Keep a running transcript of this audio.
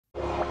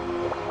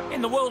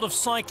In the world of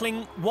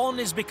cycling, one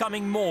is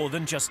becoming more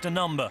than just a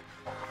number.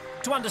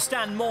 To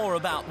understand more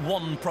about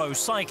One Pro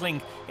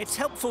Cycling, it's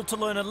helpful to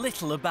learn a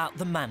little about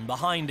the man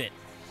behind it.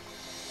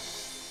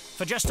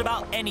 For just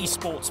about any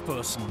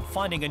sportsperson,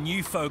 finding a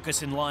new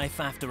focus in life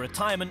after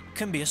retirement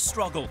can be a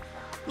struggle.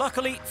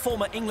 Luckily,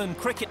 former England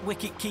cricket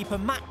wicket-keeper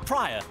Matt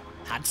Prior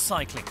had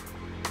cycling.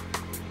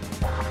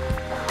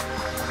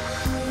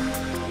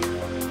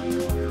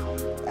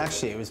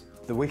 Actually, it was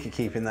the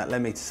wicket-keeping that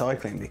led me to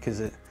cycling because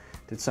it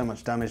did so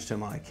much damage to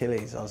my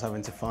Achilles. I was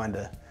having to find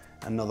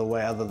another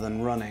way other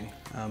than running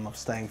of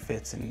staying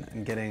fit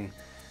and getting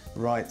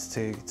right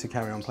to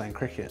carry on playing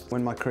cricket.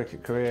 When my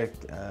cricket career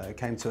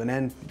came to an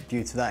end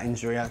due to that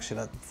injury, actually,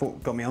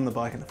 that got me on the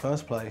bike in the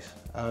first place,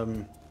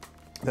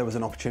 there was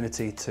an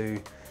opportunity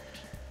to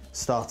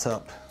start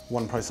up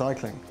One Pro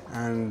Cycling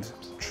and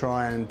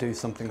try and do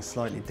something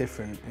slightly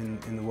different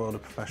in the world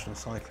of professional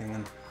cycling.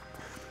 And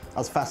I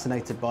was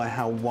fascinated by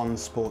how one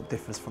sport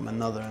differs from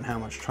another and how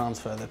much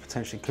transfer there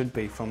potentially could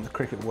be from the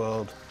cricket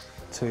world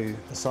to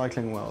the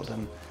cycling world.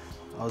 And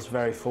I was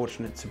very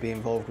fortunate to be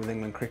involved with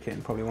England cricket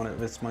in probably one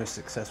of its most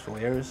successful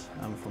eras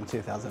from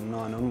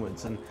 2009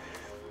 onwards. And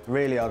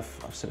really I've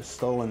sort of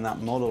stolen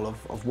that model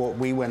of what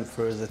we went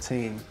through as a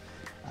team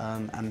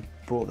and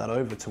brought that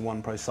over to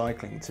One Pro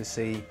Cycling to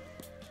see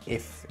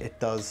if it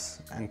does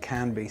and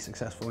can be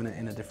successful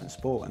in a different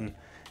sport.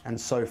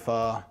 And so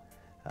far,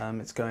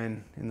 it's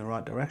going in the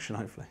right direction,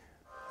 hopefully.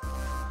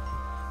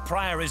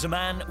 Prior is a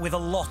man with a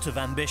lot of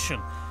ambition.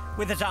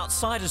 With an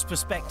outsider's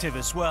perspective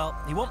as well,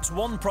 he wants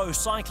One Pro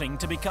Cycling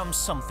to become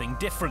something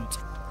different.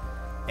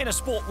 In a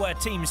sport where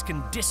teams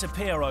can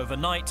disappear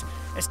overnight,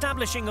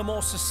 establishing a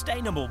more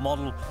sustainable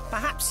model,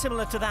 perhaps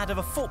similar to that of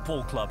a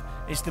football club,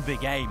 is the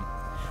big aim.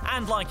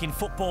 And like in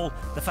football,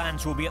 the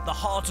fans will be at the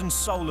heart and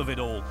soul of it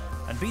all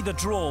and be the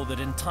draw that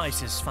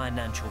entices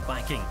financial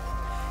backing.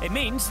 It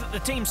means that the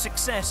team's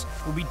success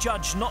will be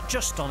judged not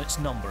just on its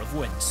number of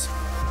wins.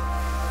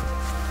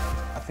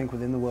 I think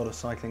within the world of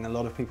cycling, a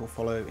lot of people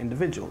follow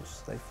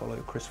individuals. They follow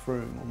Chris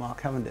Froome or Mark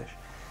Cavendish.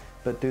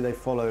 But do they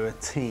follow a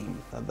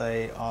team that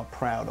they are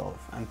proud of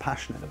and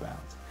passionate about?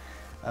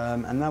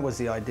 And that was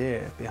the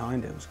idea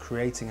behind it, was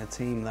creating a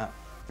team that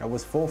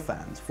was for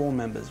fans, for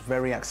members,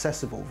 very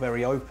accessible,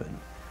 very open,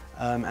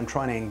 and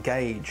trying to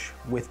engage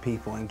with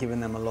people and giving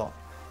them a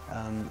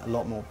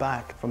lot more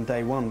back. From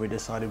day one, we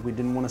decided we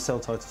didn't want to sell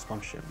total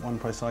sponsorship. One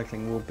Pro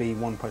Cycling will be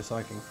One Pro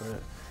Cycling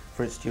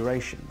for its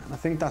duration. And I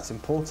think that's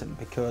important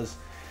because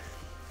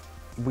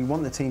we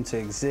want the team to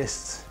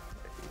exist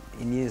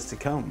in years to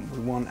come. We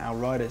want our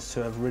riders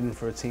to have ridden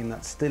for a team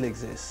that still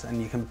exists,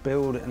 and you can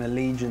build an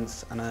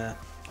allegiance and a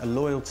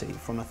loyalty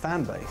from a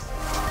fan base.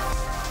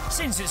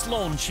 Since its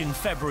launch in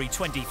February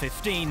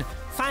 2015,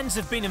 fans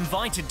have been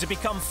invited to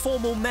become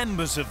formal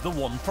members of the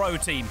One Pro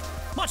team,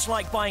 much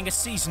like buying a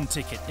season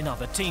ticket in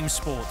other team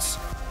sports.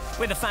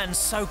 With the fans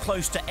so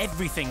close to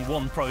everything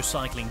One Pro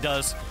Cycling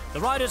does, the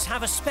riders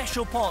have a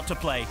special part to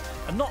play,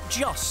 and not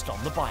just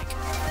on the bike.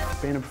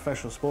 Being a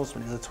professional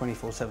sportsman is a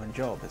 24/7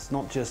 job. It's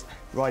not just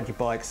ride your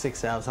bike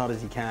 6 hours hard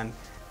as you can,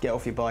 get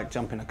off your bike,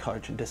 jump in a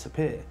coach and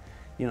disappear.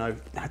 You know,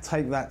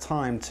 take that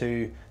time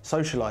to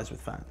socialise with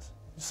fans,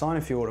 sign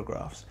a few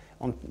autographs.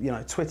 On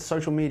Twitter,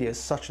 social media is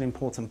such an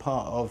important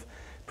part of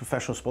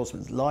professional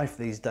sportsmen's life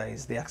these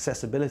days, the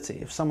accessibility.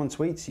 If someone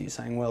tweets you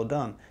saying well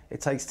done,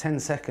 it takes 10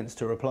 seconds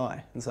to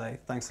reply and say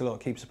thanks a lot,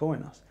 keep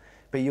supporting us.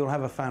 But you'll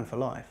have a fan for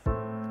life.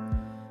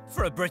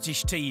 For a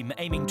British team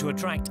aiming to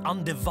attract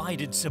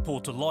undivided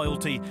supporter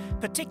loyalty,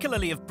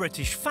 particularly of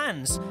British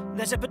fans,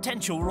 there's a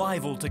potential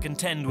rival to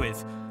contend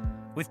with.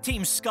 With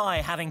Team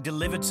Sky having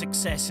delivered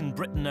success in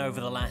Britain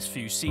over the last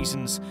few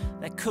seasons,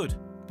 there could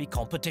be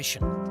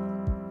competition.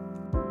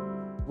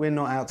 We're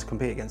not out to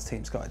compete against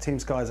Team Sky. Team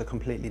Sky is a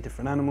completely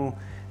different animal,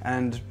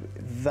 and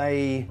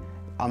they,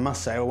 I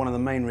must say, are one of the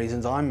main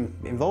reasons I'm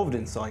involved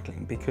in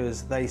cycling,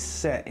 because they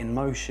set in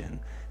motion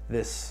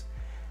this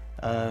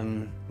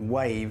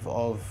wave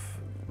of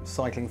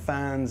cycling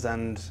fans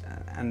and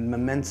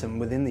momentum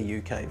within the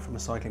UK from a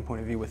cycling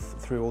point of view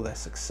through all their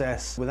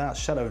success. Without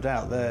shadow of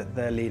doubt,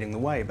 they're leading the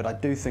way, but I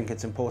do think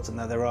it's important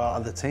that there are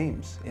other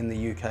teams in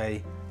the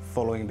UK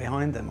following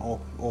behind them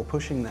or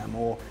pushing them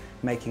or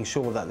making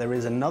sure that there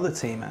is another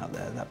team out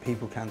there that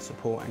people can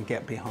support and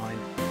get behind.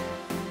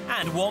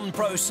 And One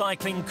Pro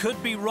Cycling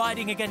could be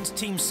riding against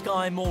Team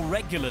Sky more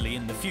regularly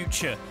in the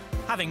future.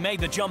 Having made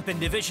the jump in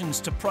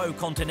divisions to Pro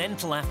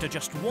Continental after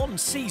just one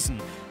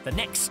season, the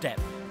next step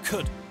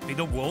could be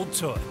the World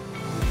Tour.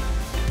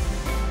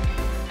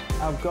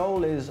 Our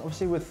goal is,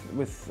 obviously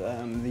with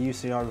the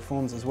UCI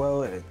reforms as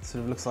well, it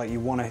sort of looks like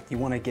you want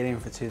to get in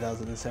for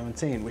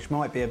 2017, which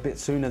might be a bit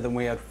sooner than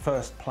we had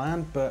first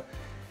planned, but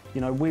we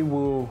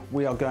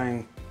are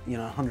going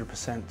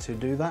 100% to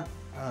do that.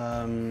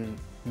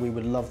 We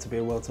would love to be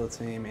a World Tour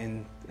team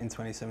in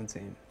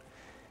 2017.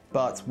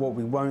 But what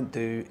we won't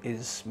do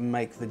is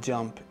make the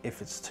jump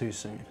if it's too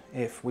soon.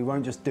 We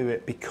won't just do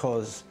it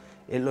because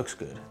it looks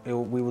good.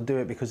 We will do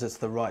it because it's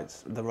the right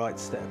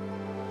step.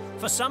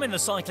 For some in the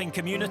cycling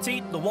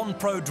community, the One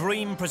Pro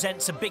dream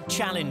presents a big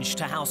challenge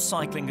to how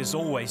cycling has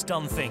always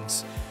done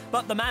things.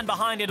 But the man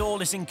behind it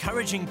all is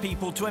encouraging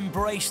people to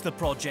embrace the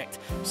project,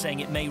 saying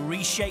it may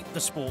reshape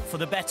the sport for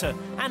the better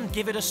and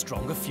give it a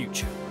stronger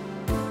future.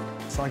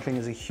 Cycling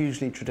is a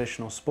hugely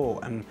traditional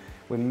sport, and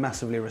we're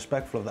massively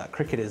respectful of that.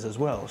 Cricket is as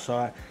well,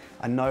 so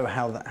I know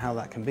how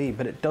that can be,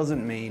 but it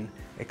doesn't mean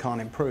it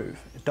can't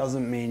improve. It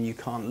doesn't mean you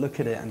can't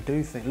look at it and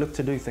look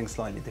to do things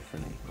slightly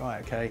differently,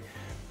 right? Okay,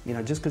 you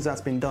know, just because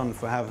that's been done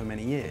for however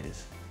many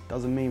years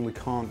doesn't mean we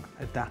can't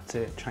adapt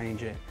it,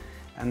 change it,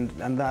 and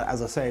that,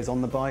 as I say, is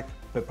on the bike,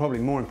 but probably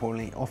more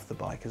importantly off the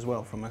bike as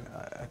well, from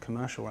a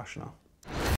commercial rationale.